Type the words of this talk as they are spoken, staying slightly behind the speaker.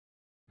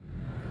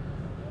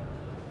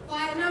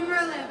Fight number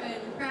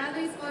 11,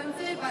 proudly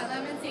sponsored by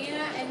Lamantina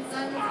and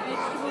Sons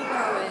Vegetable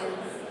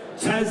Growers.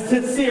 Tass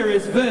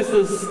Tsitiris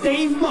versus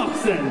Steve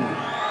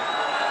Moxon.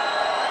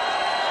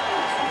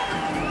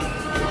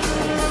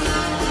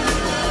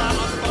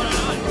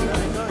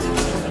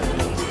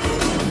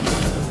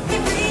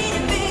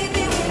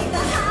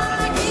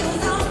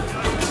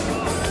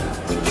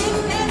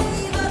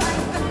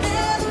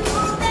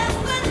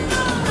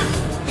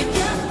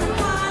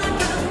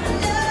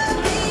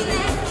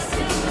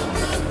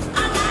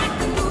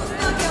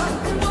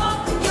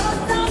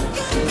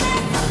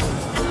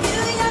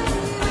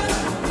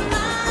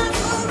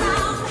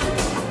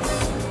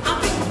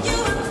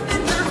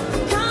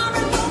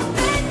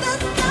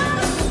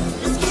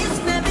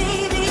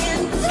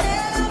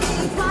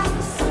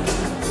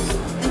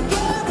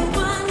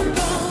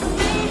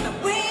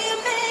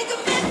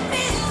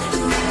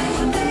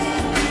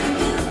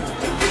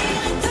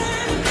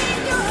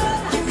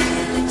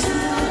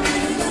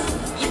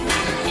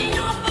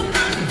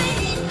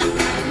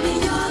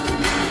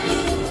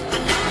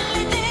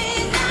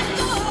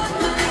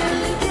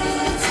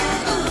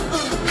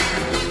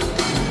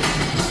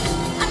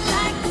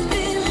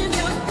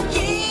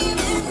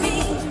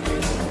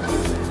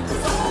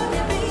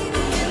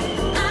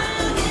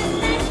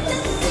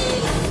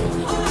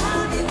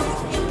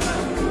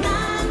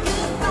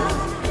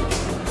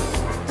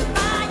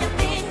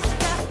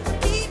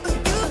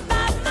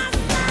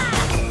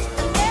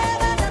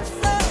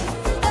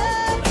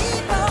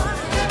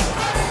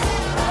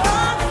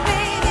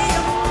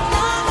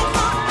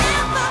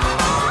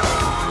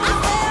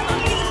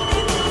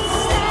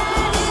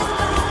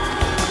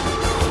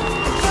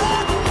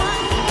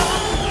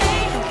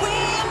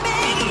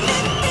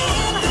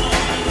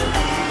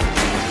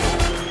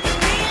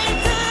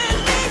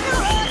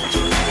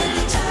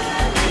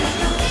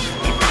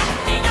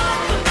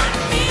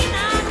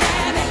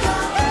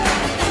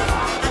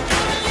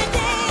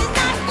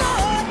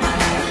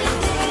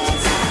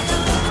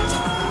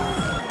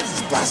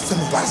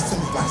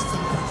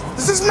 Blasphemy.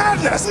 This is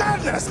madness.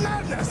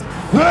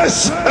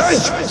 This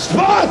is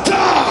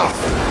Sparta!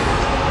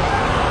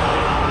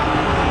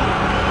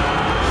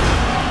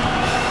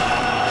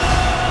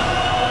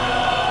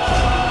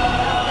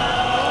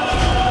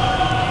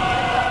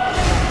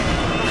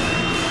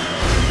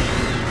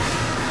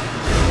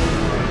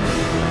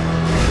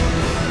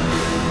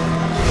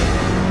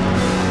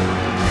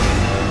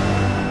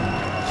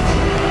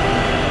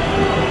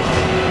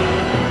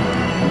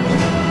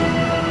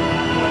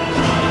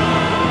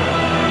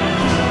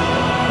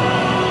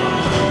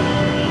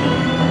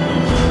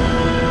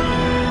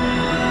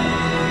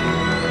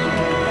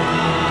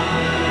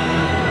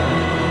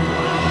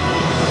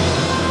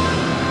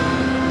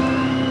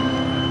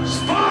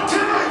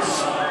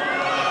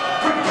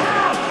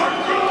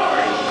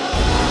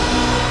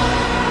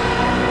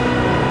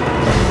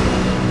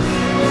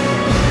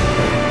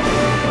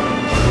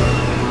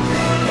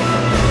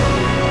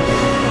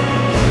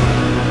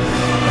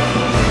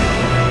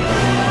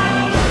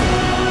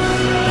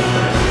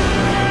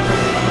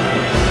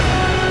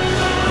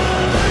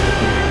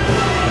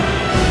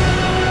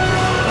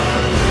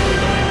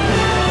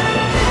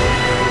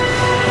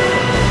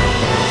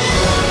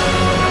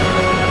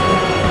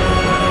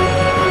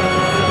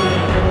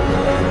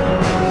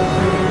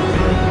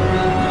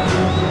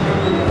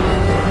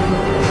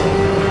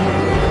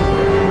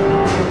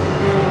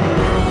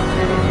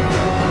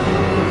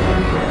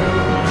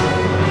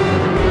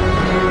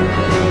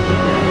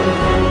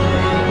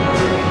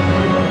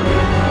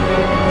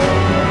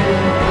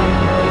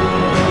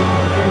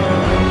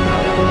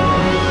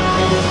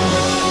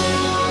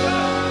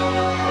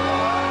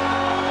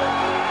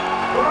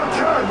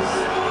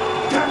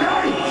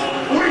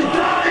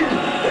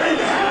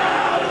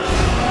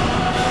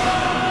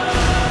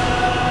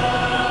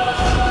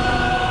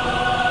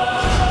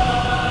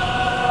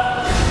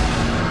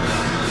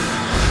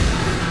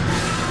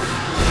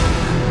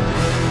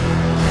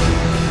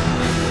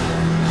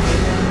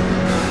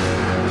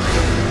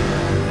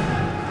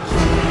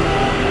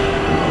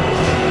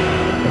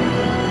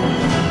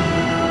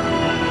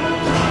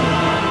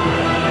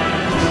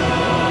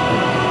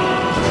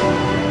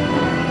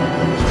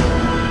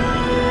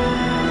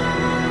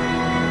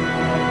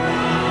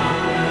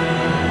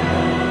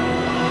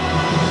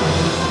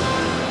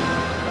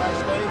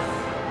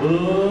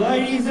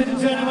 Ladies and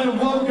gentlemen,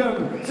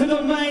 welcome to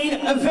the main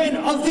event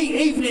of the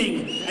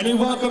evening. And we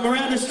welcome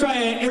around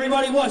Australia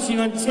everybody watching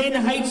on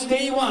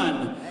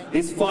 10HD1.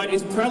 This fight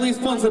is proudly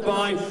sponsored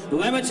by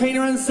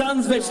Lamantina and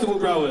Sons Vegetable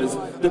Growers,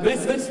 the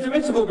best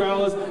vegetable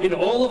growers in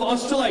all of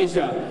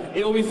Australasia.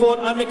 It will be fought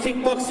under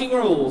kickboxing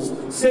rules,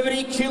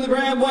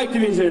 70kg weight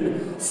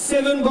division,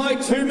 7 by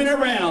 2 minute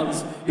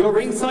rounds. Your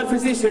ringside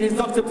physician is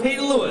Dr.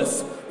 Peter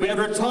Lewis. We have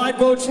retired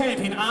world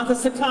champion Arthur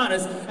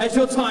Tsitiris as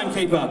your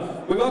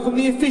timekeeper. We welcome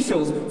the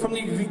officials from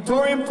the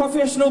Victorian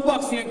Professional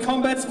Boxing and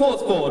Combat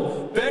Sports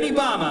Board, Bernie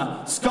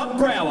Barmer, Scott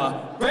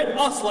Brower, Brett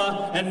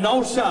Osler and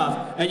Noel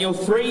Sharp, and your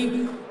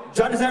 3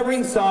 Judges at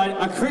ringside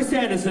are Chris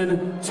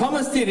Anderson,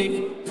 Thomas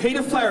Divick,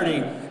 Peter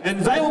Flaherty, and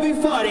they will be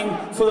fighting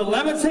for the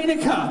Lamatina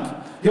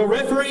Cup. Your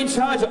referee in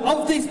charge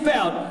of this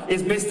bout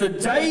is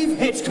Mr. Dave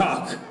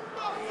Hitchcock.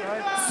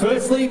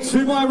 Firstly,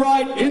 to my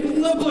right,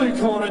 in the blue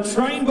corner,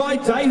 trained by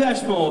Dave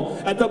Ashmore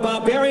at the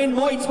Barbarian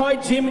Muay Thai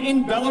Gym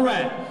in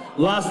Ballarat.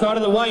 Last night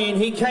of the weigh-in,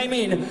 he came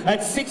in at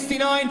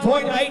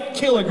 69.8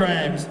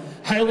 kilograms.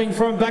 Hailing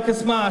from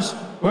Bacchus Marsh,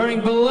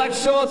 wearing black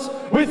shorts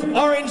with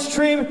orange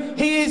trim,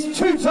 he is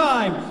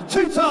two-time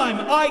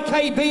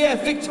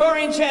IKBF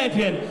Victorian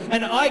champion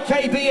and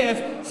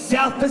IKBF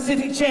South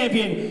Pacific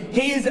champion.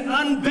 He is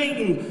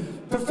unbeaten.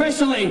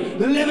 Professionally,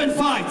 11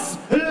 fights,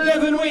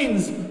 11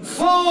 wins,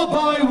 4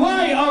 by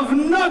way of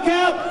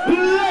knockout.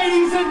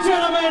 Ladies and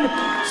gentlemen,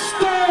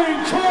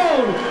 Stone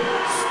Cold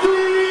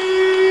Steve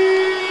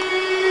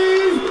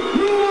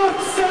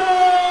Moxon!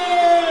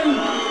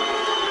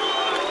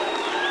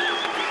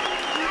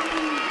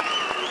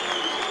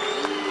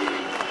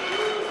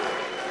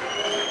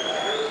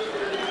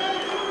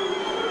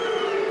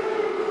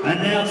 And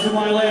now to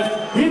my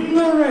left, in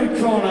the red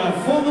corner,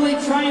 formerly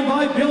trained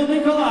by Bill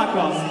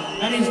Nikolakos,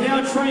 and is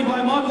now trained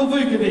by Michael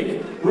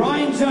Vukovic,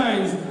 Ryan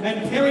Jones,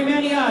 and Perry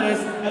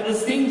Maniatis at the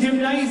Sting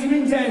Gymnasium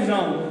in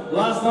Dandenong.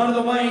 Last night of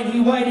the weigh-in, he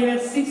weighed in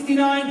at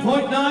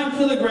 69.9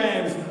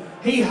 kilograms.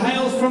 He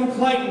hails from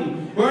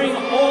Clayton, wearing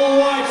all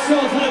white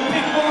shorts with a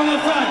big ball on the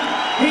front.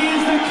 He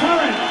is the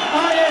current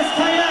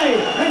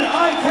ISKA and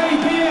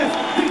IKBF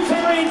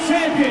Victorian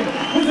champion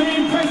with an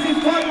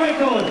impressive fight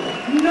record.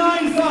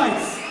 9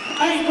 fights,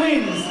 8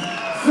 wins,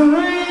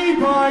 3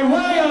 by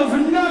way of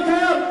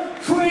knockout.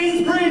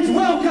 Queensbridge,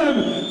 welcome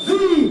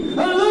the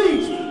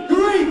elite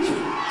Greek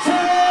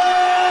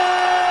Tass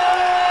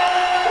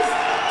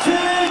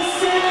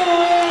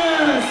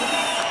Tsitiris.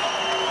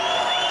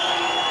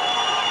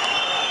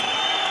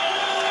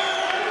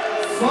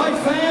 Fight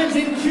fans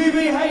in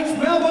QBH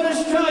Melbourne,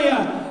 Australia,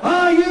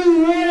 are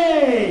you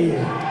ready?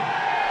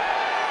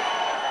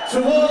 To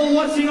all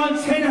watching on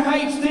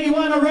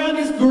 10HD1 around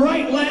this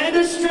great land,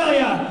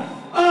 Australia,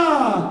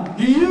 are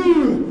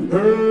you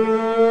ready?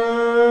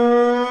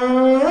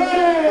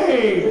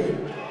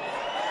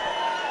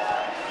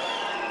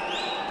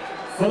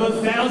 For the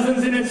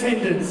thousands in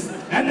attendance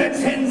and the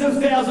tens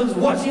of thousands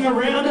watching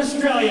around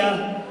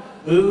Australia,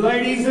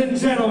 ladies and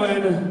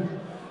gentlemen,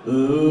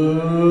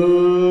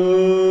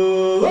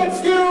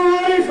 let's get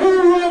ready for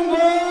Rumble!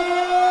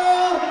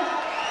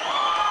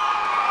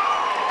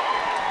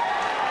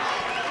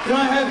 Can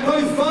I have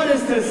both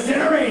fighters to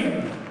center ring?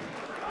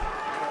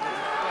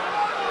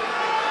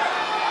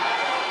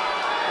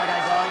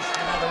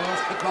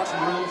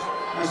 Boxing rules,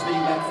 no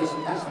spinning back, fist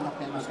and dash, the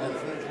knockdown must go to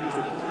first.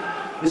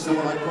 This is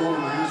what I call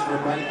when I ask for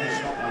a break and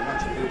stop. I want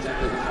you to do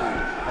exactly the same.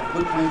 Have a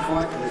good clean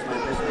fight, and there's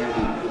no best man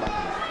in.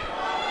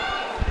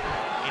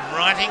 In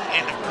writing,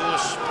 and of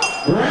course,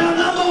 round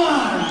number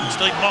 1.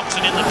 Steve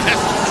Moxon in the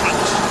tassel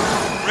trunks.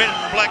 Red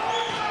and black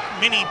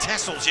mini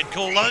tassels, you'd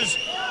call those.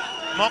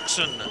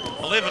 Moxon,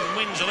 11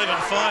 wins, 11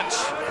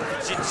 fights.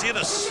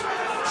 Tsitiris,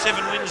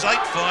 7 wins, 8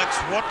 fights.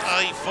 What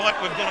a fight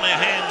we've got on our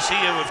hands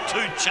here with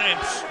 2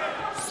 champs.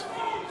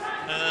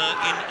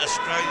 In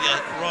Australia,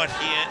 right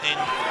here and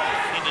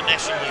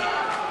internationally.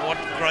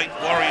 What great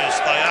warriors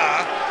they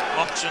are.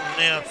 Moxon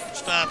now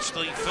starts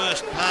the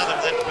first part of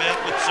that bout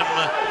with some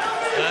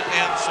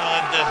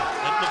outside, that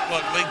looked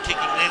like leg kicking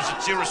there.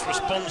 Tsitiris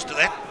responds to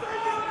that.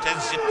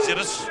 Tass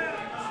Tsitiris.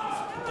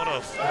 What a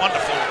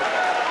wonderful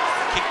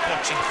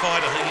kickboxing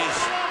fighter he is.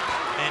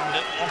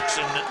 And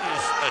Moxon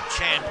is a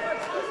champ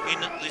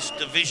in this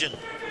division.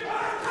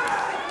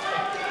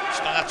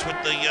 Starts with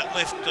the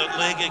left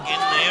leg again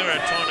there,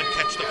 trying to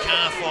catch the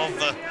calf of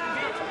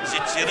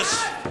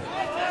Tsitiris.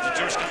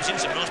 Tsitiris comes in,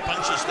 some nice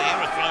punches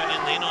there, thrown in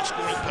there, nice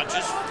scoring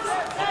punches.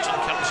 Moxon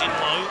comes in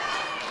low.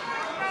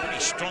 Pretty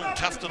strong,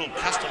 tough little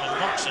customer,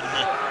 Moxon.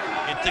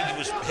 You'd think he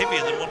was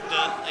heavier than what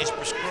his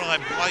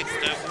prescribed weight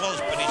was,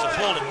 but he's a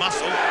ball of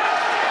muscle.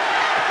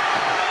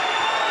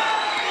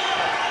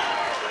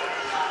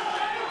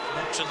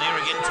 Moxon there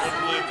again, trying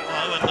to work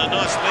low, and a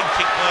nice leg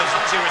kick by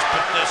Tsitiris,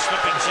 but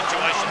slipping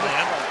situation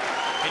there.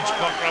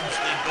 Hitchcock rubs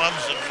the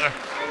gloves of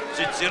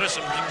Tsitiris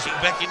and brings him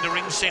back into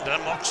ring centre.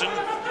 Moxon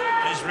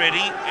is ready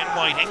and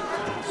waiting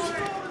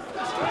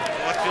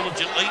quite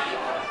diligently.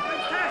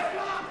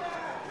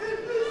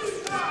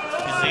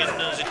 And then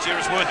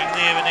Tsitiris working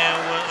there, and now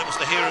that was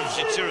the hair of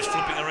Tsitiris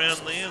flipping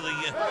around there,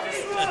 the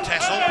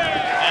tassel,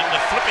 and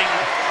the flipping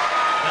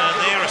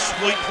there, a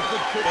sweep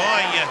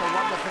by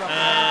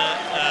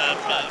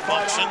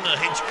Moxon.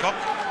 Hitchcock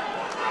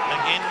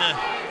again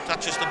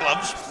touches the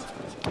gloves.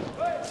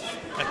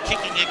 A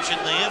kicking action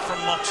there from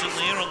Moxon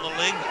there on the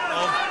leg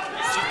of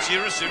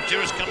Tsitiris.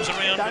 Tsitiris comes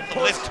around with the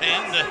left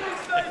hand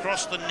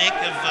across the neck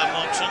of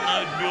Moxon.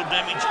 No real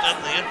damage done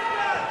there.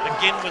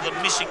 Again with a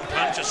missing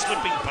punch, a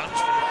slipping punch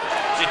from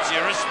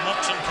Tsitiris.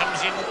 Moxon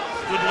comes in,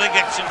 good leg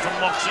action from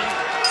Moxon.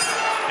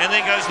 And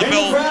there goes the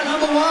bell Round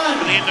number 1.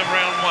 at the end of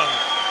round 1.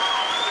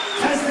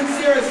 Tass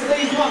Tsitiris,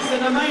 Steve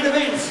Moxon, the main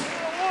event.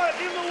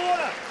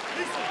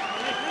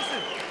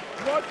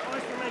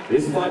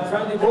 This fight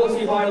proudly brought to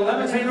you by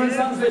Lamatina and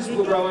Sons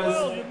Vegetable Growers,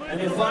 and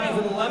they're fighting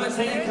for the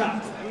Lamatina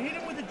Cup. You hit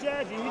him with a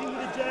jab, you move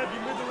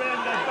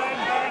around, go bang,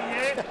 bang,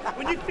 yeah.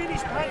 When you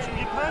finish punching,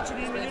 you punch it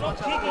in and you're not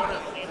kicking.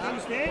 You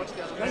understand?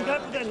 Don't go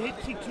for that head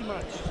kick too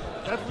much.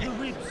 Go for the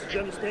ribs, you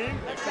understand?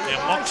 Yeah,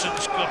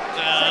 Moxon's got,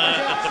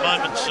 at the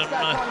moment, some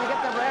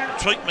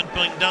treatment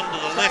being done to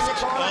the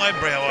left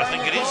eyebrow, I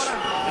think it is,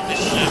 in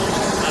this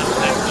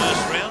that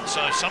first round,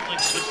 so something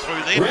slipped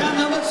through there. Round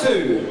number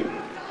 2.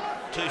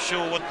 Too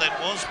sure what that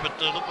was, but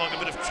looked like a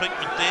bit of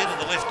treatment there to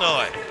the left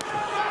eye.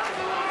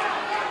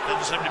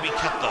 Doesn't seem to be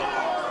cut though.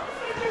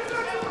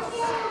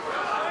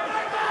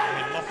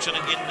 Moxon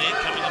again there,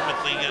 coming in with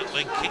the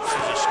leg kicks.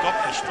 He's a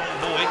Scottish strong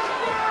boy,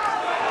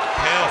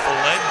 powerful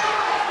lad.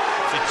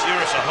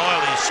 Tsitiris, a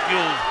highly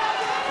skilled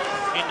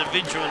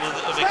individual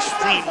of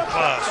extreme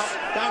class.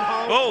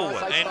 Oh,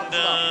 and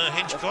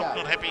Hedgecock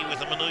not happy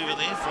with the manoeuvre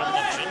there from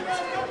Moxon.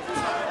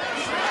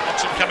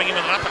 Moxon coming in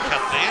with an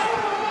uppercut there.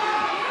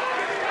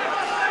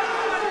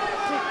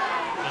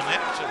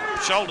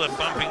 Shoulder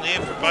bumping there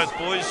for both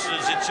boys.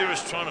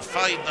 Tsitiris trying to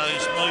fade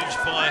those moves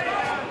by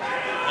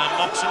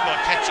Moxon by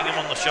catching him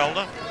on the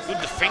shoulder.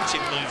 Good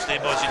defensive moves there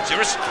by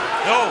Tsitiris.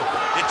 Oh,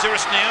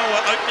 Tsitiris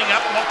now opening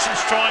up.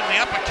 Moxon's trying the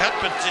uppercut,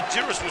 but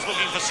Tsitiris was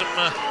looking for some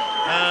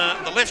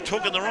the left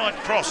hook and the right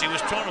cross. He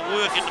was trying to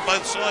work into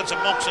both sides of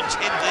Moxon's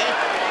head there.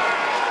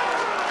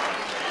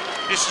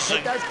 This is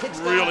a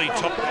really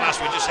top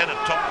class. We just had a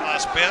top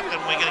class bout, and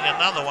we're getting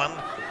another one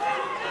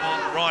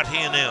right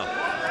here now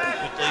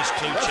with these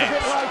two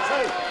champs.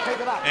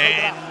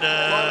 And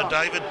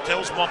David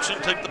tells Moxon,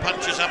 keep the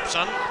punches up,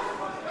 son. A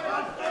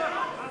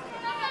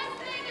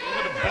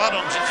bit of blood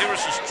on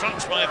Tsitiris'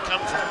 trunks may have come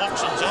from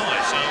Moxon's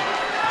eye, so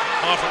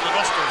from the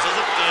nostrils, is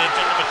it?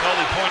 John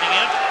McCauley pointing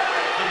out.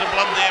 A bit of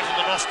blood there from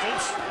the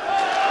nostrils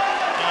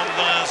of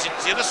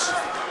Tsitiris.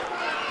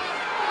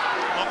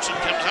 Moxon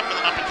comes up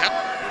with an uppercut.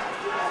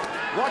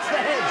 Watch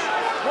the heads,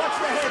 both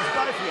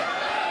of you.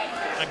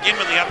 Again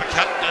with the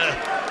uppercut.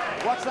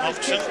 Watch those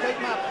Moxon. kicks, keep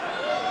them up.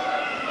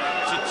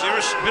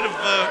 Tsitiris, a bit of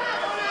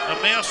a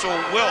mouse or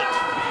welt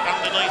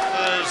underneath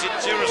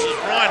Tsitiris'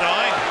 right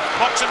eye.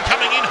 Moxon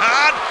coming in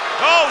hard.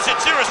 Oh,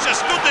 Tsitiris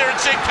just stood there and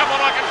said, come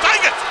on, I can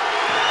take it.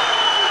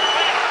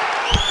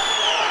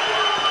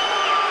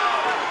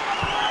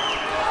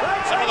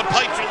 Some of the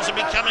patrons are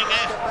becoming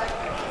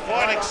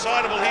quite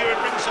excitable here at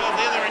ringside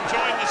there. They're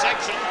enjoying this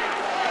action,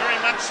 very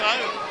much so.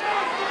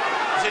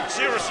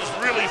 Tsitiris is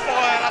really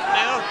fired up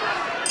now.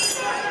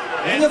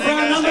 And there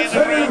goes the end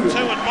of round 2,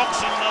 and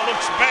Moxon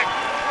looks back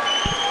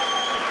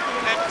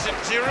at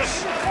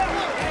Tsitiris.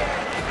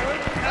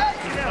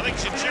 I think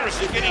Tsitiris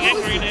is getting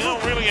angry now,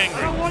 really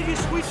angry. I don't want you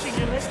switching,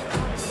 you left. I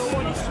don't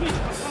want you switching.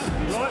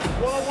 Right?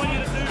 What I want you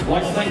to do... I'd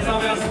like to thank some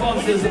of our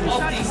sponsors,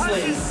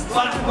 OptiSleep,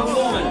 Spartan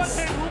Performance,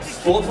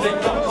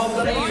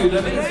 Sportsbet.com.au,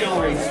 The Men's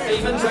Gallery,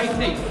 Stephen J.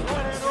 Peak.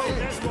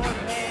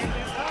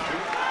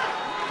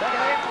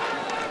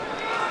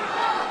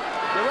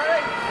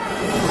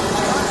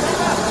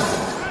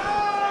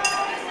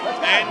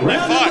 And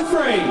round number 3.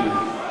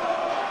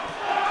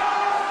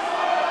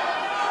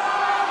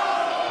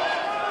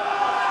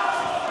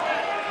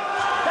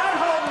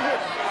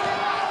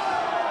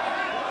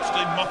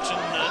 Steve Moxon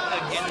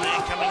again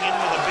there, coming in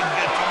with a big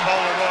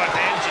tombola right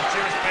hand.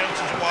 Tsitiris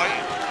bounces away.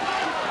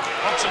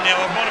 Moxon now,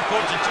 might have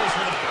caught Tsitiris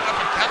with an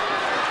uppercut.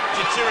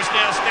 Tsitiris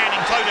now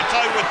standing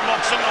toe-to-toe with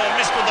Moxon, or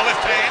missed with the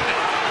left hand.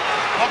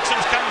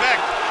 Moxon's come back.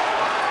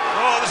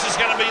 Oh, this is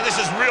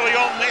really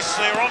on this.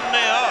 They're on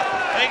now.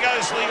 There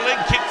goes the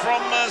leg kick from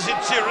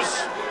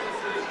Tsitiris.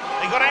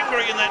 He got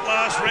angry in that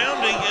last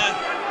round. He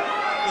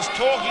was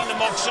talking to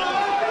Moxon.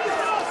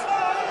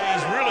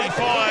 He's really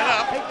fired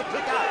up. Keep the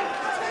kick up.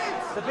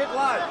 It's a bit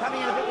low.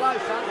 Coming in a bit low,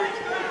 son.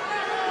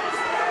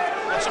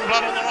 Got some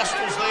blood on the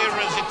nostrils there,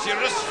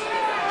 Tsitiris.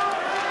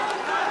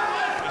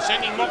 He's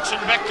sending Moxon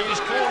back to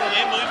his corner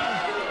there,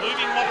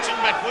 moving Moxon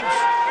backwards.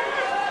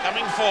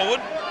 Coming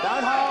forward.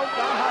 Don't hold,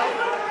 don't hold.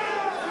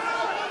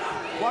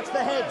 Watch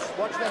the heads,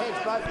 both of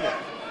you.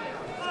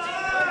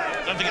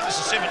 Don't forget this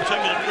is 7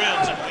 2-minute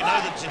rounds, and we know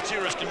that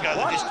Tsitiris can go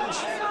the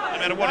distance. No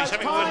matter what, he's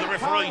having a word with the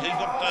referee. He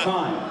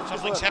got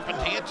something's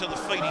happened here to the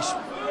feet.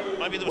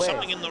 Maybe there was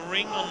something in the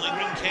ring, on the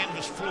ring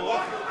canvas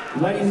floor.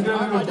 Ladies and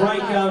gentlemen, we'll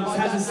break.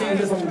 Tass has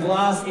seen some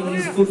glass in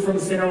his foot from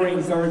centre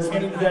ring, so we're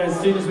attending to that as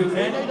soon as we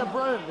can.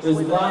 There's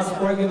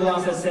broken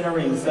glass at centre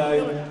ring,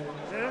 so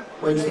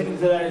we're attending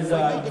to that as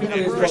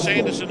quickly as possible. Chris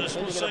Anderson has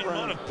seen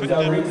might have picked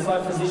our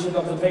ringside physician,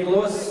 Dr. Peter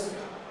Lewis.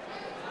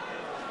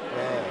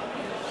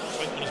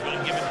 Treatment has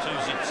been given to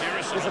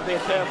Tsitiris. This will be a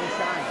terrible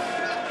shame.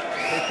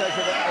 Because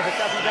if it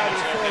doesn't go to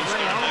the third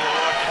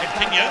round,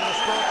 continue. On the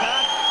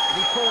scorecard, if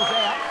he pulls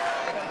out.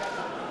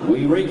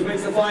 We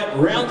recommence the fight.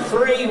 Round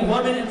 3,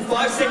 1 minute and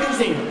 5 seconds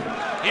in.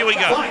 Here we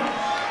go. Fight.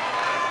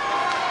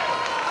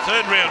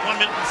 Third round, 1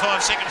 minute and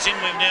 5 seconds in.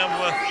 We've now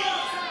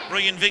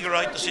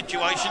reinvigorate the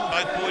situation.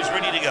 Both boys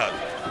ready to go.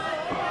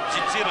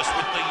 Tsitiris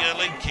with the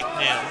leg kick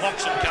now.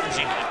 Moxon comes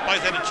in.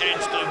 Both had a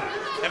chance to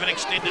have an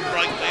extended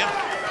break there.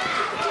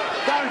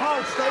 Don't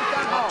hold, Steve,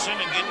 don't hold. Moxon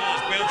again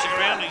is bouncing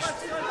around. He's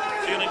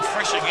feeling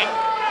fresh again.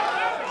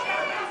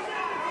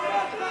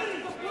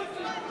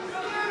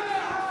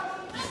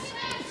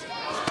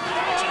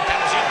 Moxon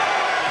comes in.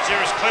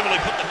 Tsitiris cleverly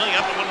put the knee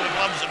up on one of the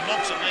gloves and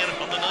Moxon landed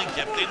on the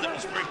kneecap then. That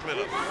was very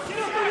clever.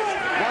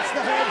 Watch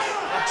the heads.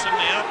 Moxon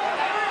now.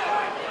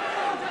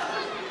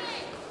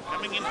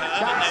 Coming in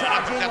hard and now an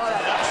uppercut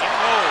from Moxon.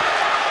 Oh,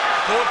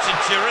 caught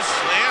Tsitiris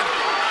there.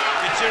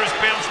 Tsitiris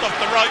bounced off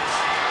the ropes.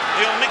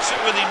 He'll mix it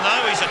with him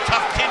though. He's a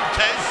tough kid,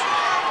 Tass.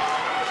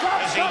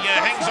 As he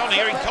hangs on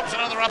here, he cops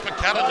another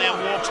uppercut and now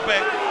walks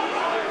back.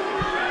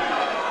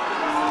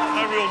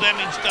 No real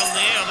damage done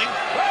there, I think.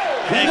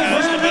 There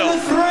goes the bell.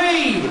 Number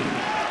 3.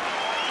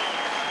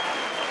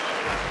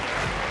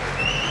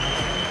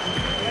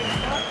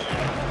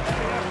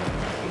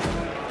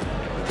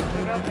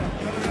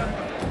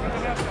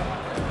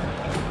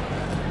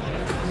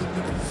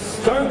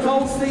 Stone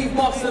Cold Steve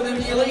Moxon in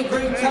the elite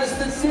green Tass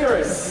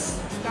Tsitiris.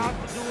 Start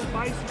to do it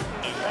basic.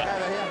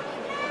 Over here.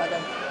 Okay.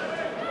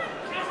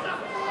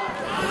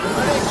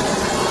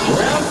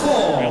 Round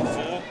 4. Round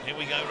 4. Here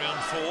we go,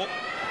 round 4.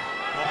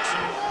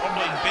 Moxon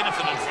probably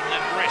benefited from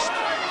that rest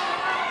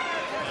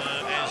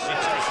as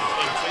Tsitiris was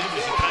being treated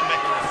as he came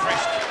back a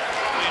refreshed,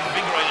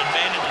 reinvigorated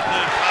man in the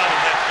third part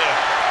of that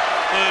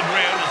third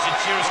round as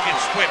Tsitiris gets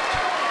swept.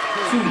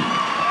 2,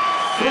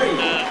 3,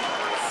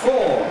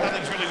 4.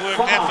 Nothing's really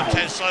worked out for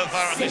Tass so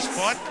far in this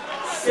fight.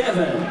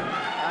 7,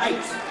 8.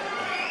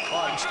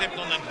 Being stepped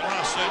on that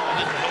glass certainly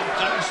didn't help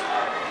things.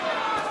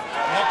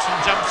 Moxon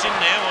jumps in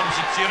now on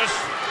Tsitiris.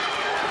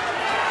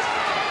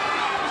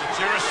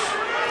 Tsitiris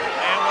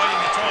now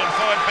waiting to try and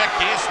fight back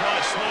here.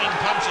 Swinging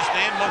punches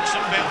there.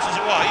 Moxon bounces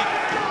away.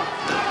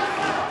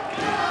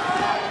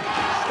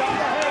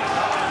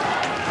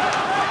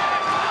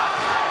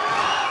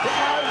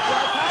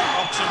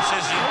 Moxon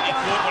says he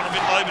caught one a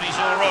bit low, but he's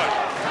all right.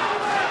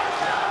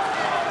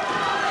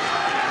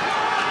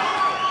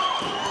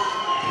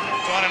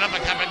 Tried an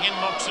uppercut again,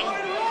 Moxon.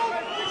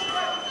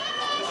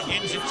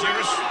 Again,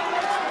 Tsitiris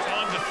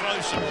trying to throw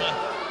some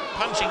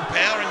punching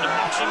power into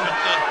Moxon,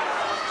 but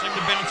seemed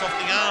to bounce off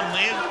the arm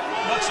there.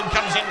 Moxon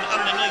comes in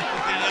underneath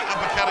with the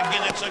uppercut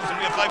again. That seems to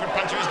be a favourite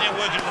puncher. He's now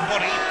working the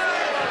body.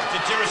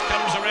 Tsitiris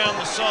comes around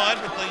the side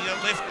with the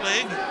left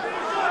leg.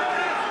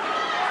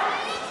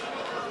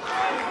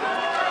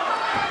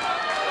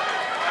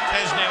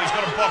 Tass now, he's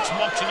got to box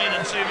Moxon in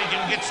and see if he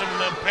can get some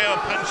power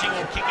punching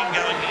or kicking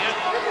going here.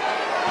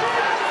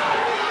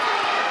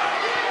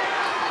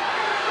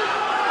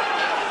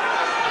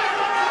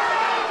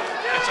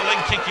 That's a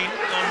leg kick in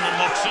on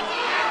Moxon.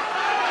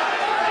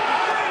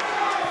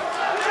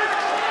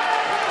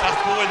 Tough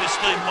boy, this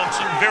Steve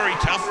Moxon, very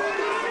tough. Coming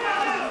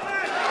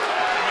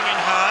in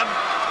hard.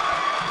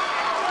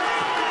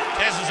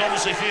 Tass is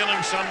obviously feeling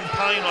some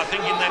pain, I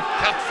think, in that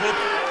cut foot.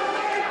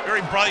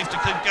 Very brave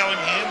to keep going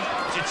here,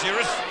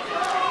 Tsitiris.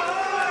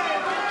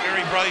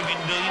 Very brave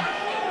indeed.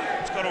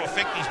 It's got to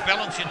affect his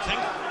balance, you'd think.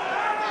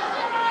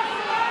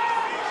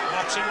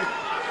 Moxon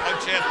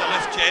pokes out the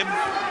left jab.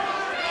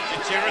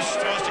 Tsitiris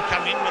tries to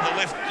come in with the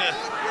left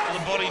to the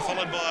body,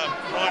 followed by a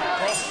right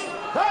cross.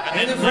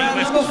 And then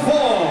round number 4.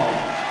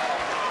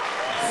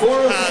 4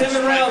 of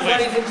 7 rounds,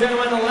 ladies and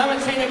gentlemen. The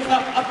Lamatina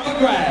Cup up for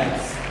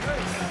grabs.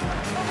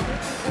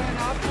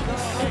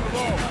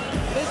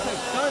 Listen,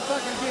 don't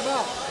fucking give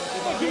up.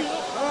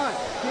 Alright,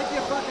 get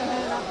your fucking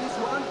hand up this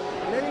one.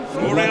 Let him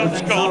 4 rounds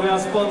Thanks gone. to our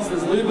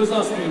sponsors, Lou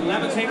Bozowski,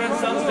 Lamatina and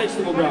Sons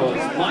Vegetable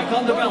Growers,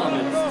 Micon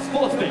Development,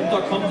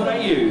 sportsbet.com.au.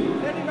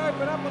 let him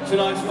open up on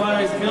Tonight's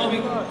photos can all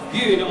be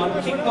viewed on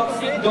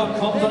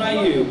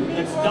kickboxing.com.au.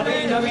 That's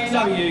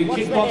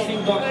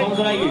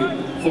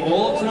www.kickboxing.com.au for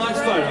all of tonight's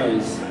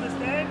photos.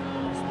 Understand?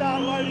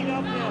 Start loading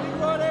up now.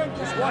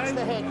 Just watch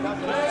the head.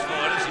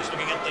 Fighters, he's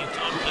looking at the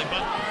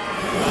timekeeper.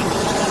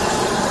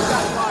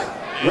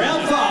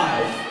 Round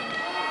 5.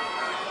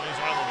 There's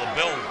rather the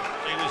bell.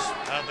 He was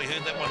hardly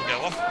heard that one go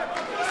off.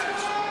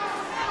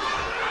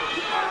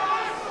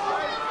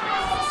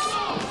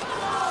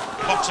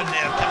 Moxon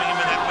now coming in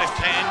with that left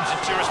hand.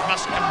 Tsitiris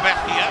must come back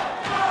here.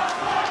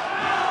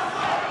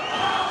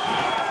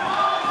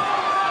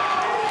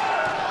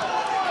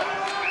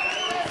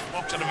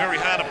 Moxon a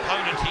very hard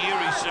opponent here.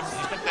 He's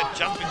got that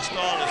jumping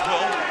style as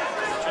well.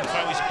 Should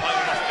throw his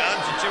opponent off guard.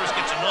 Tsitiris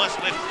gets a nice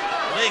left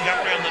leg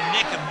up around the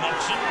neck of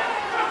Moxon.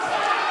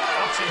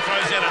 Moxon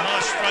throws out a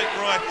nice straight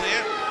right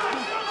there.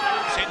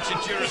 Sends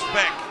Tsitiris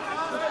back.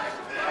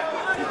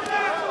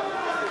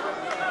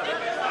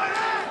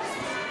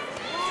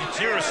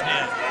 Tsitiris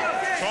now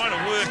trying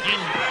to work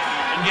in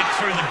and get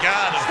through the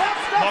guard of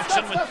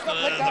Moxon with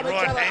the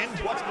right hand.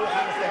 Watch the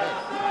head.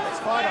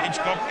 Let's fight on.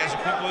 Hitchcock has a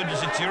quick word to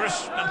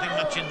Tsitiris. Don't think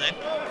much in that.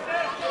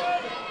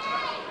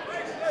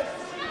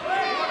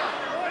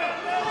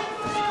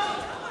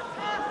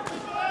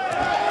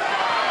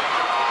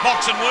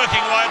 Moxon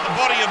working away at the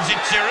body of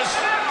Tsitiris.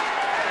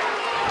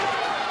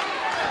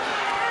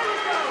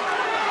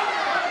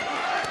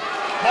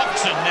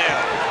 Moxon now.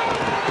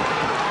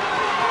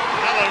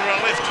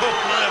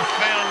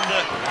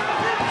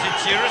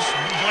 Tsitiris,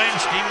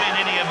 glanced him in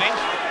any event.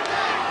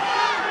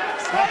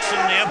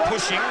 Moxon now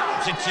pushing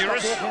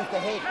Tsitiris.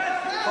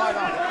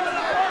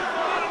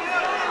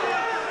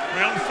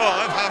 Round 5,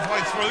 halfway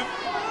through.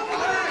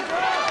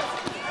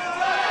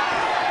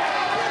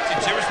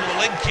 Tsitiris with a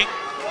leg kick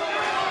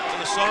to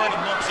the side of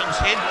Moxon's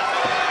head.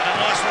 And a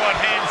nice right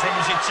hand from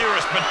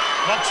Tsitiris, but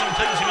Moxon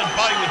keeps him at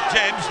bay with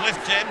jabs,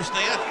 left jabs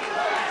there.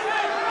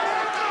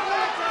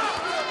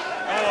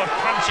 Oh, a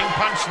crunching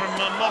punch from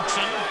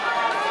Moxon.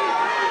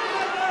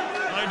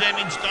 No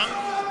damage done.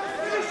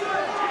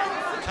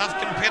 Tough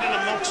competitor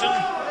Moxon.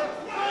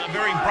 A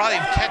very brave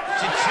cat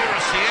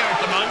Tsitiris here at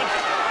the moment.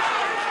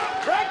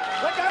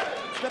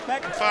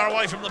 Far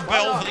away from the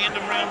bell for the end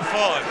of round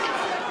 5.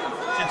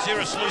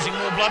 Tsitiris losing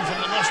more blood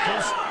from the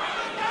nostrils.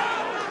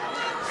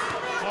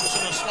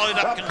 Moxon has slowed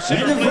up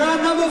considerably. End of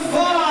round number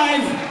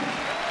 5.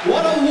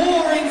 What a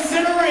war in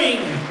centre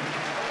ring.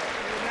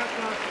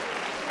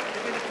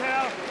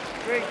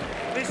 Greg,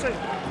 listen,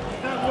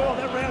 you've done well,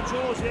 that round's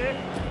yours, yeah?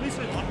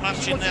 Listen, Not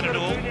much in that at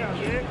all.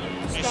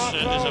 This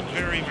is a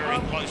very, very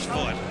close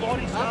fight.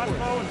 Body start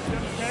flowing, you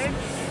understand?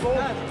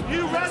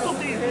 You rattled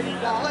him.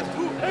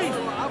 Hey,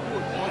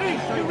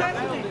 you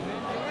rattled him.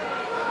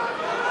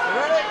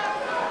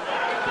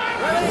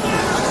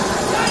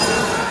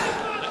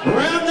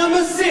 Round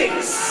number 6. There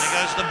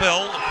goes the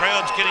bell. The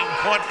crowd's getting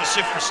quite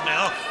vociferous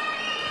now.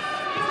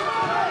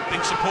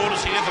 Big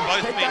supporters here for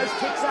both men.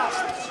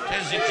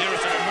 Tass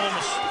Tsitiris an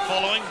enormous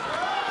following.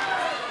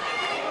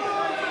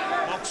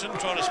 Moxon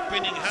trying to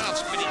half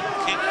spinning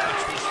kick,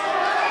 which was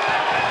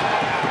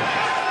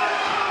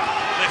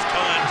left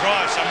high and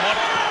dry somewhat.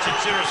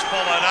 Tsitiris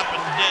followed up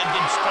and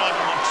did strike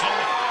Moxon.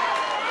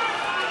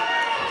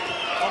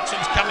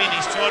 Moxon's come in,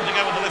 he's tried to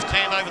go with the left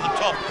hand over the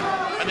top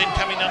and then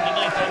coming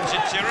underneath on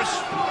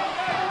Tsitiris.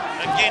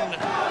 Again,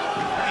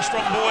 pretty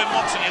strong boy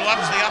Moxon, he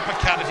loves the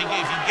uppercut. If he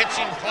gets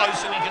in close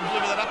and he can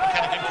deliver that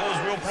uppercut, it can cause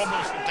real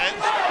problems for Tass.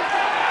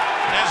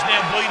 Tass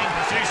now bleeding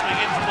profusely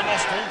again from the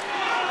nostril.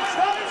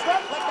 Stop,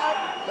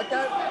 let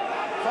go.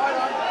 Fight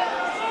on.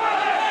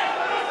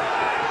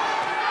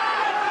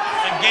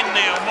 Again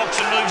now,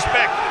 Moxon moves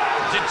back.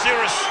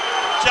 Tsitiris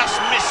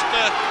just missed,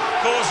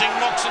 causing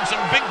Moxon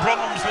some big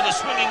problems with a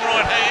swinging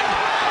right hand.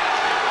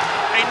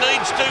 He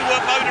needs to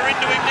motor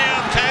into him now,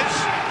 Tass.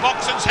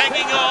 Moxon's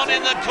hanging on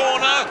in the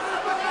corner.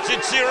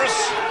 Tsitiris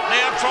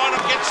now trying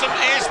to get some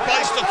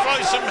airspace to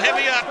throw some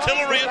heavy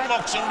artillery at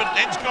Moxon, but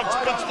Hedgecock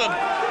splits them.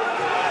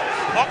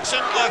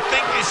 Moxon, I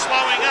think, is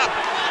slowing up.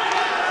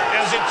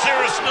 Now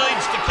Tsitiris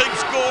needs to keep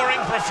scoring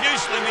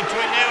profusely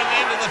between now and the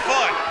end of the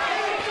fight,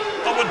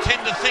 I would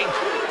tend to think.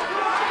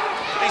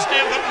 He's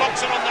now got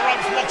Moxon on the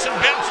ropes. Moxon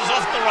bounces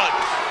off the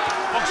ropes.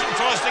 Moxon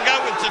tries to go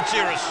with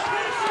Tsitiris.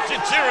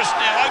 Tsitiris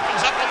now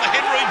opens up on the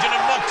head region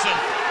of Moxon.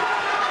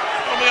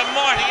 It'll be a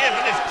mighty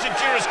effort if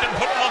Tsitiris can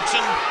put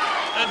Moxon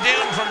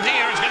down from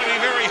here. It's going to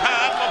be very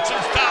hard.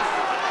 Moxon's tough.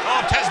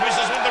 Oh, Tass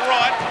misses with the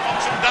right.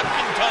 Moxon ducked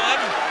in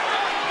time.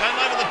 Going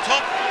over the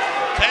top.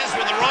 Tass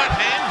with the right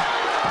hand.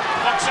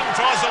 Moxon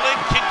tries a leg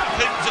kick to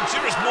keep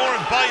Tsitiris more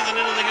at bay than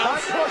anything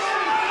else.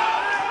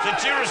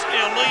 Tsitiris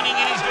now leaning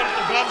in. He's got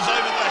the gloves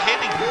over the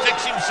head. He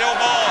protects himself.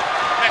 Oh,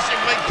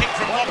 massive leg kick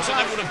from Moxon.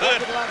 That would have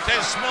hurt.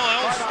 Tass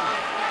smiles.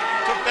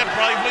 Took that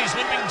bravely. He's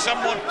limping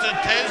somewhat,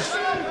 Tass.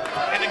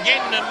 And again,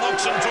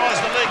 Moxon tries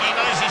the leg. He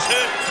knows he's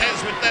hurt Tass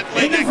with that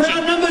leg In action.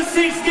 round number 6,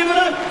 give it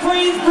up,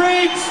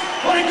 Queensbridge.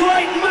 What a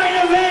great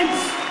main event.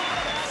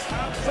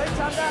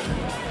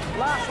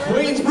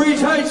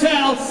 Queensbridge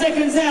Hotel,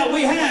 seconds out.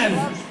 We have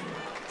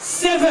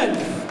 7th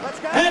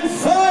and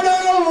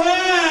final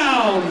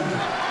round.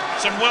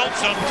 Some welts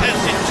on Tass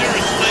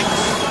Tsitiris' legs.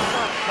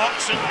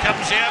 Moxon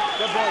comes out.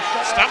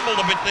 Stumbled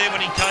a bit there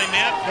when he came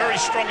out. Very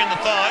strong in the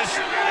thighs.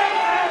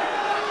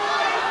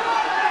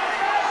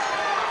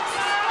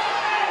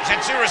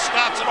 Tsitiris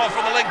starts it off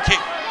with a leg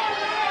kick.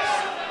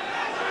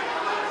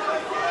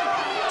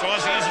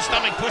 Tries to use a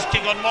stomach push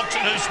kick on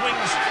Moxon, who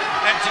swings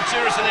at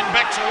Tsitiris and then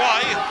backs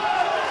away.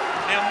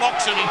 Now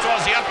Moxon, he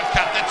tries the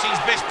uppercut. That's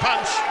his best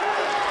punch.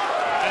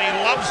 And he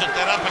loves it,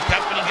 that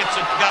uppercut, when he gets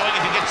it going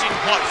if he gets in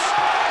close.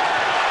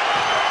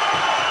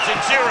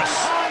 Tsitiris.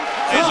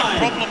 There's a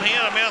problem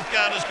here. A mouth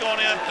guard has gone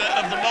out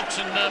of the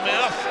Moxon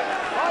mouth.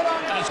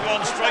 And it's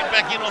gone straight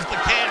back in off the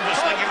canvas.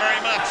 Thank you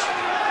very much.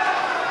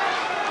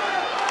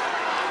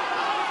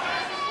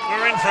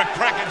 We're in for a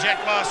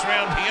crackerjack last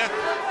round here.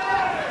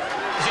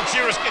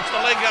 Tsitiris gets the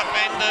leg up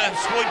and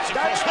sweeps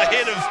across the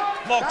head of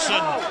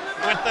Moxon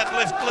with that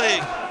left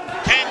leg.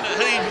 Can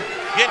he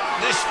get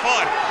this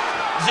fight?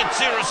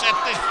 Tsitiris at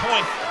this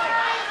point.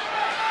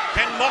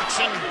 Can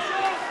Moxon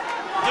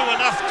do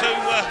enough to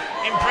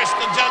impress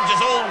the judges?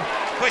 All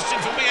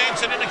questions will be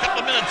answered in a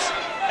couple of minutes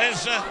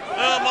as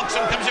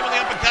Moxon comes in with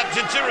the uppercut.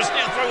 Tsitiris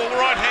now through with the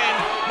right hand.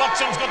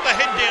 Moxon's got the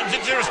head down.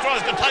 Tsitiris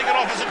tries to take it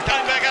off as it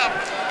came back up.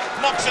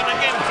 Moxon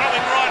again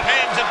throwing right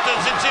hands at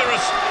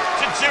Tsitiris.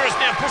 Tsitiris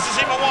now pushes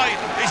him away.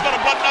 He's got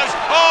a blood nose.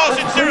 Oh,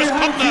 Tsitiris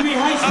copped a big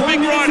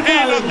right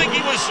hand. I think he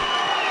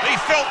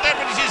felt that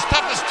with his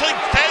toughest teeth,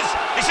 Tass.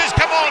 He says,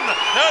 come on.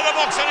 No, to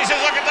Moxon. He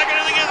says, I can take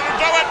anything else to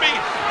throw at me.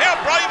 How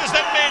brave is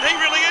that man? He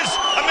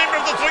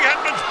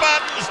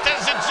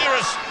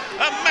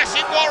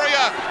massive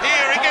warrior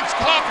here. He gets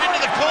clubbed into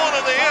the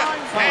corner there,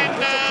 and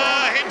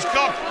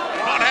Hedgecock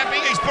not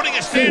happy. He's putting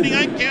a standing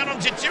 8 count on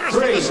Tsitiris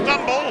for the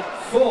stumble.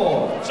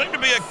 4. Seemed to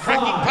be a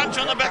cracking punch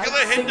on the back of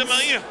the head to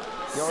me.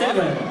 7.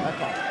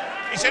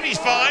 He said he's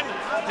fine.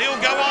 He'll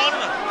go on.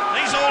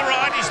 He's all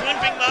right. He's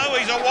limping though.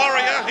 He's a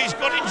warrior. He's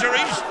got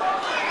injuries.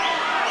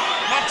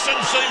 Moxon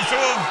seems to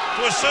have,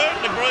 to a certain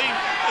degree,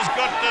 has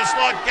got a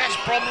slight gas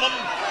problem.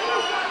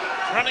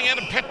 Running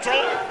out of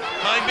petrol,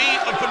 maybe.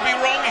 I could be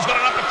wrong. He's got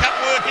an uppercut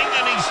working,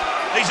 and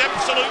he's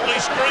absolutely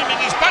screaming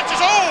his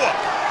punches. Oh!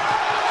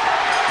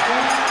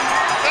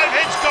 Dave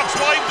Hedgecock's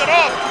waved it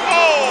off.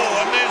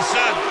 Oh, and there's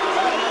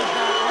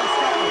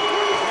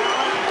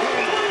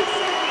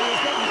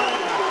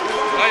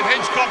Dave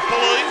Hedgecock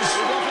believes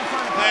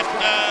that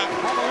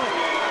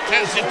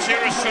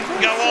Tsitiris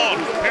shouldn't go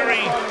on.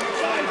 Perry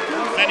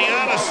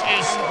Maniatis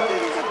is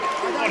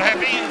not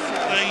happy.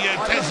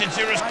 The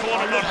Tsitiris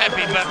corner not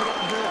happy, but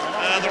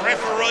the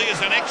referee is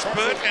an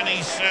expert, and he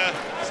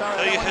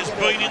has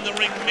been in the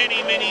ring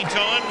many, many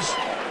times,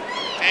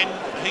 and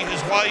he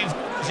has waved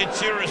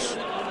Tsitiris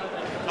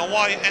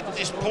away at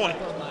this point.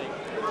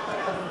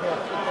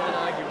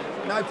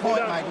 No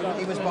point, mate.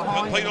 He was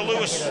behind. Peter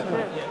Lewis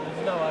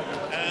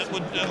I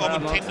would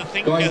tend to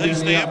think guys,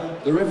 he's there.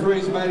 The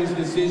referee's made his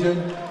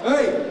decision.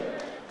 Hey,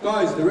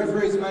 guys, the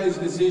referee's made his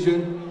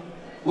decision.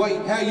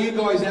 Wait, how you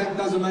guys act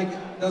doesn't make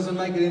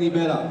it any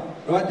better,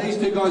 right? These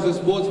two guys are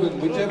sportsmen.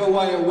 Whichever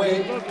way it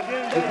went,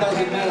 it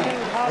doesn't matter,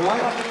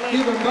 right?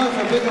 Give them both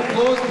a big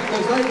applause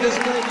because they just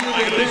gave you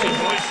their best.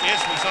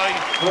 Yes, we say.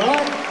 All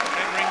right.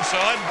 At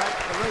ringside.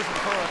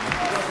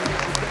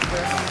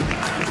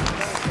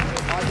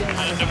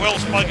 And well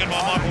spoken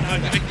by Michael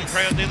Murkovic, the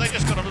crowd there. They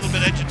just got a little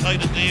bit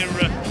agitated there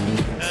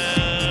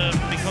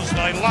because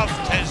they love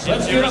Tass.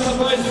 Let's give up for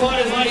both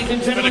fighters, ladies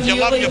and gentlemen. But if you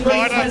love your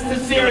fighter,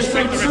 you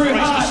respect the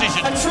referee's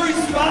decision. A true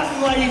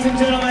Spartan, ladies and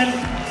gentlemen.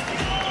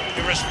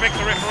 You respect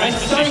the referee's And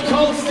decision. Stone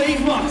Cold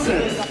Steve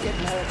Moxon.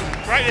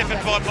 Great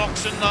effort by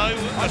Moxon, though.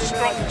 A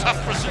strong,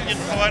 tough Brazilian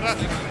fighter.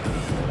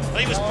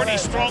 He was pretty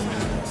strong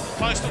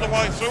most of the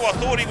way through. I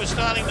thought he was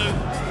starting to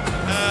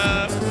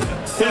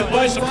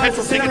lose some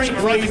petrol tickets and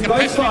aerobic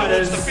capacity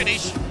towards the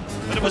finish,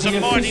 but it was a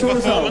mighty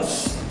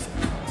performance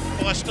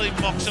by Steve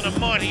Moxon, a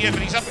mighty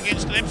effort. He's up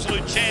against an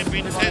absolute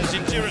champion, Tass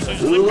Tsitiris,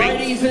 who's limping.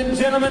 Ladies and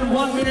gentlemen,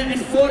 1 minute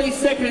and 40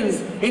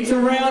 seconds into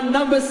round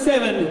number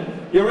 7.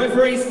 Your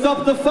referee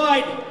stopped the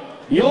fight.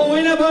 Your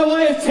winner by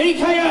way of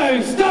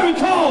TKO, Stone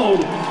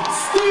Cold,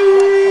 Steve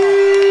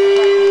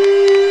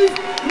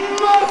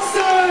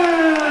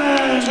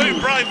Moxon! Two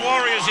brave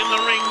warriors in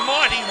the ring,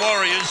 mighty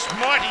warriors,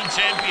 mighty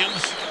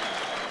champions.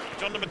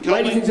 John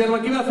Ladies and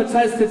gentlemen, give it up for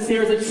Tass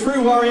Tsitiris, a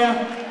true warrior,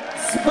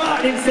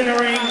 Spartan in centre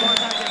ring.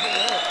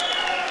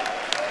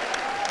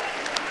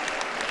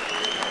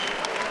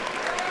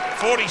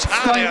 40's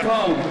hard Stone out.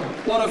 Cold,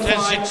 what a Tass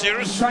fight.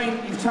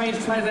 Tsitiris. You've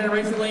changed trainer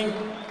recently.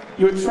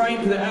 You were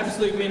trained to the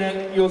absolute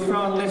minute. You were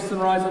throwing lefts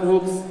and rights and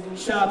hooks.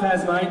 Sharp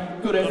as, mate.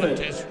 Good effort.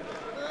 Tass.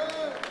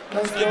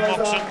 Thanks, Steve guys.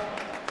 Moxon.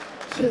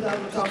 Shit, that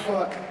was a tough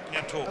fight.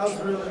 Now talk. That was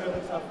really,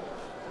 really tough.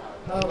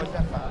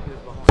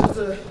 Just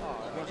a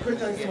quick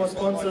thanks to my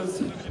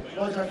sponsors,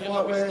 Lojack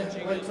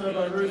Flightwear, Elite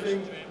Turbo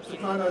Roofing,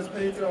 Soprano's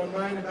Pizza on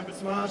Main and back at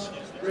Smash,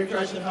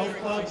 Recreation Health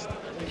Club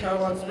in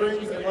Caroline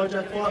Springs and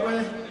Lojack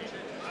Flightwear.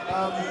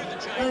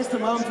 Thanks to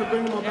Mum for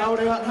bringing my belt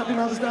out. Happy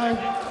Mother's Day.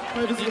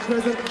 Hope it's a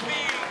present.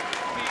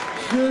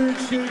 Huge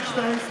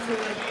thanks to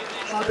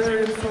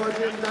Barbarian Side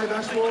Gym, Dave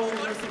Ashmore, and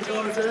the rest of the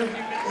guys there in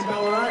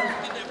Ballarat.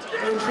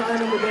 Been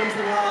training with them for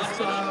the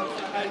last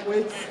 8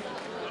 weeks.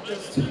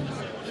 Just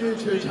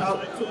huge help.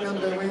 Took me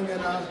under their wing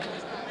and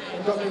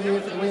got me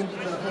here for the win.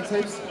 Thanks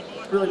heaps.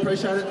 Really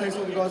appreciate it. Thanks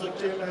to all the guys at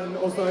the gym and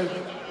also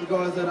the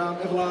guys at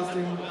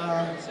Everlasting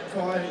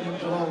Thai in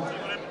Geelong.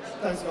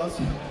 Thanks, guys.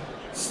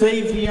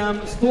 Steve, the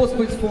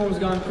Sportsbooks forum's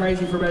going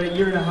crazy for about a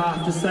year and a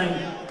half, just saying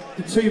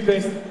the two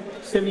best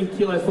 70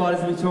 kilo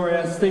fighters in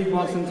Victoria, Steve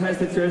Moxon, Tass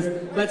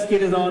Tsitiris. Let's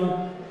get it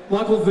on.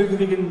 Michael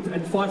Vukovic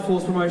and Fight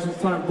Force Promotions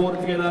trying to board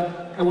it together,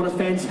 and what a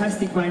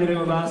fantastic main event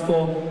we've asked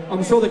for.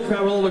 I'm sure the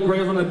crowd will all agree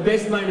it was one of the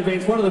best main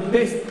events, one of the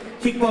best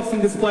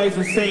kickboxing displays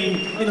we've seen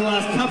in the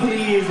last couple of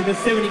years in the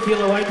 70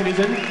 kilo weight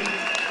division.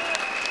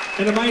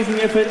 An amazing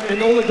effort,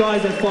 and all the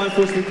guys at Fight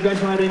Force should be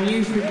congratulated, and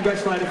you should be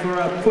congratulated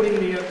for putting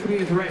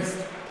it to rest.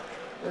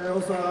 Yeah,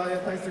 also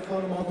thanks to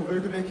Conor Michael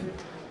Vukovic.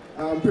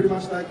 Pretty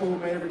much they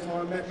called me every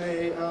time, met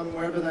me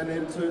wherever they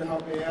needed to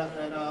help me out,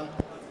 and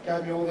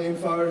gave me all the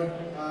info.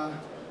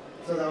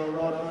 So they were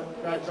right on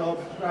it. Great job,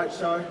 great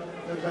show.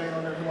 Never been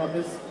on anything like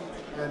this,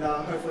 and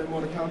hopefully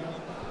more to come.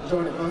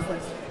 Enjoying it, guys.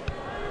 Thanks.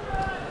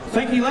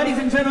 Thank you, ladies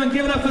and gentlemen.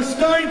 Give it up for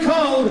Stone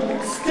Cold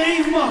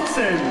Steve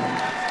Moxon.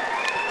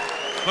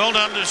 Well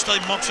done to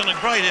Steve Moxon. A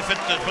great effort.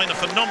 It's been a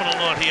phenomenal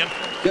night here.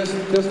 Just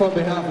on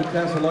behalf of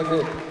Tass, I'd like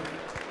to.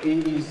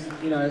 He's,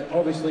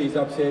 obviously he's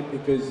upset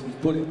because he's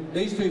put it,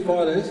 these two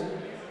fighters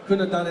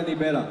couldn't have done any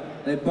better.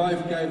 They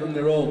both gave them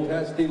their all.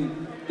 Tass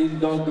didn't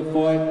dog the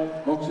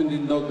fight. Moxon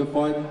didn't dog the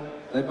fight.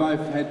 They both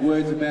had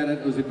words about it.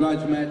 It was a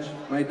grudge match,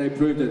 mate. They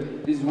proved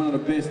it. This is one of the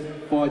best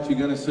fights you're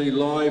going to see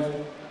live.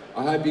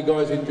 I hope you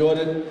guys enjoyed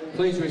it.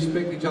 Please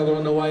respect each other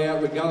on the way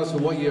out, regardless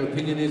of what your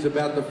opinion is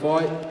about the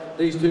fight.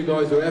 These two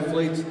guys are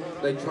athletes.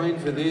 They train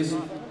for this.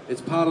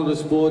 It's part of the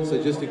sport,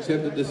 so just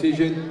accept the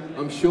decision.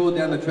 I'm sure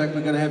down the track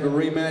we're going to have a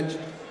rematch.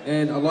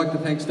 And I'd like to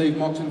thank Steve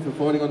Moxon for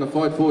fighting on the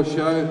Fight Force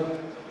show.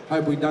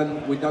 Hope we've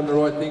done the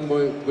right thing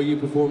by you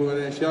performing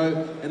on our show.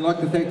 And I'd like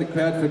to thank the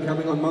crowd for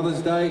coming on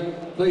Mother's Day.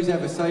 Please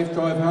have a safe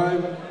drive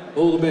home.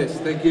 All the best.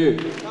 Thank you.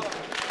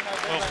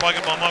 Well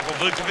spoken by Michael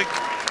Vukovic.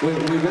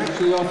 We've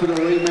actually offered a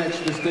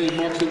rematch to Steve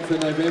Moxon for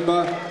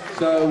November.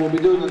 So we'll be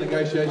doing the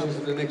negotiations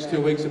in the next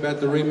 2 weeks about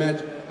the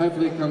rematch.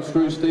 Hopefully it comes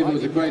through, Steve. It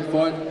was a great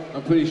fight.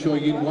 I'm pretty sure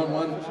you'd want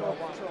one.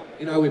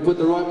 You know, we put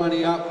the right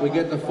money up, we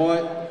get the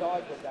fight.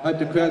 Hope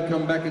the crowd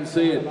come back and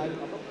see it.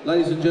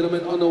 Ladies and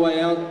gentlemen, on the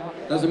way out,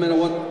 doesn't matter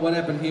what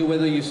happened here,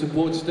 whether you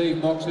support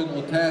Steve Moxon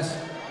or Tass,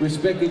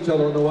 respect each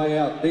other on the way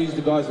out. These are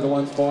the guys that are the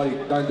ones fighting.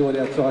 Don't do it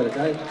outside,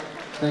 okay?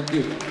 Thank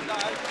you.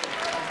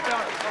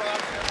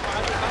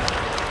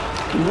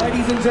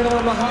 Ladies and gentlemen,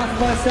 on behalf of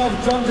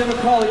myself, John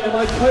Demacoli, and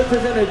my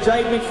co-presenter,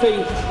 Jade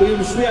McPhee,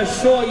 we are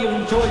sure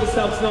you've enjoyed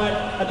yourself tonight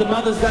at the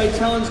Mother's Day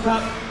Challenge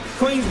Cup.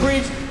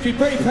 Queensbridge, be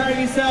pretty proud of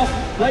yourself.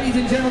 Ladies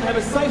and gentlemen, have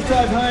a safe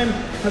drive home,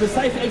 have a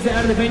safe exit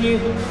out of the venue,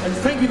 and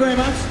thank you very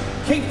much.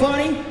 Keep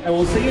fighting, and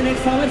we'll see you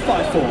next time at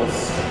Fight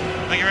Force.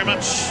 Thank you very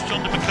much,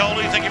 John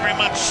DeMcCauley. Thank you very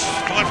much,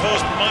 Fight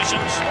Force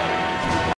Promotions.